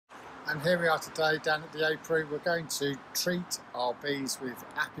And here we are today down at the apiary. We're going to treat our bees with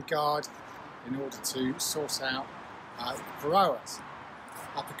Apiguard in order to source out Varroas.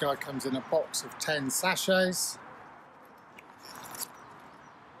 Apiguard comes in a box of 10 sachets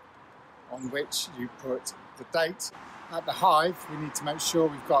on which you put the date. At the hive we need to make sure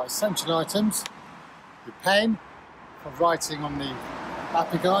we've got essential items, your pen for writing on the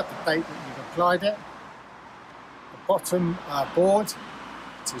Apiguard the date that you've applied it, the bottom board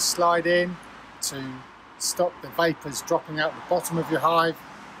to slide in to stop the vapours dropping out the bottom of your hive,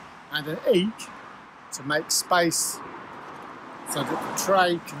 and an eek to make space so that the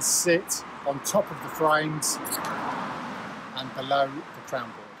tray can sit on top of the frames and below the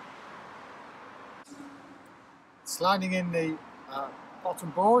crown board. Sliding in the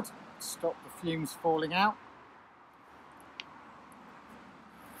bottom board to stop the fumes falling out.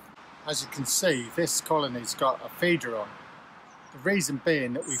 As you can see, this colony's got a feeder on. The reason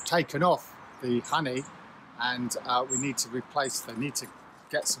being that we've taken off the honey and we need to replace, they need to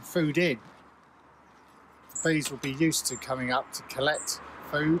get some food in. The bees will be used to coming up to collect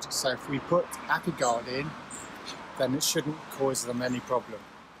food, so if we put Apiguard in, then it shouldn't cause them any problem.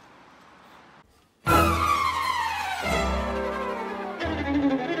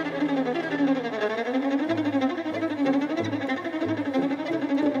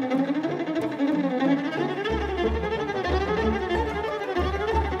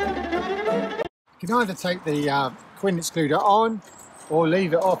 You can either take the queen excluder on or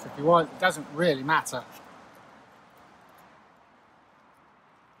leave it off if you want, it doesn't really matter.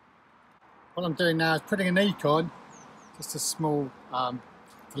 What I'm doing now is putting an eek on, just a small, to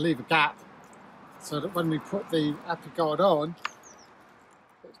leave a gap, so that when we put the Apiguard on,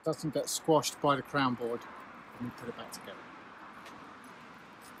 it doesn't get squashed by the crown board when we put it back together.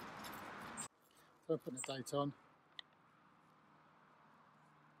 So I'm putting the date on.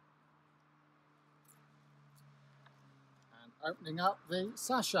 Opening up the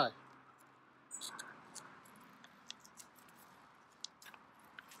sachet.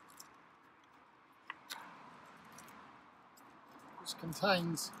 Which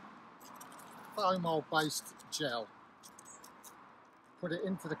contains foamol based gel. Put it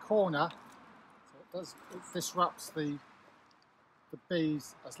into the corner so it disrupts the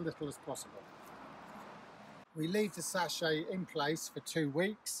bees as little as possible. We leave the sachet in place for 2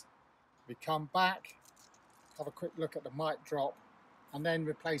 weeks. We come back, have a quick look at the mite drop, and then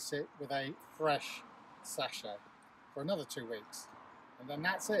replace it with a fresh sachet for another 2 weeks. And then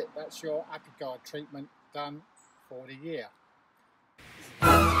that's it. That's your Apiguard treatment done for the year.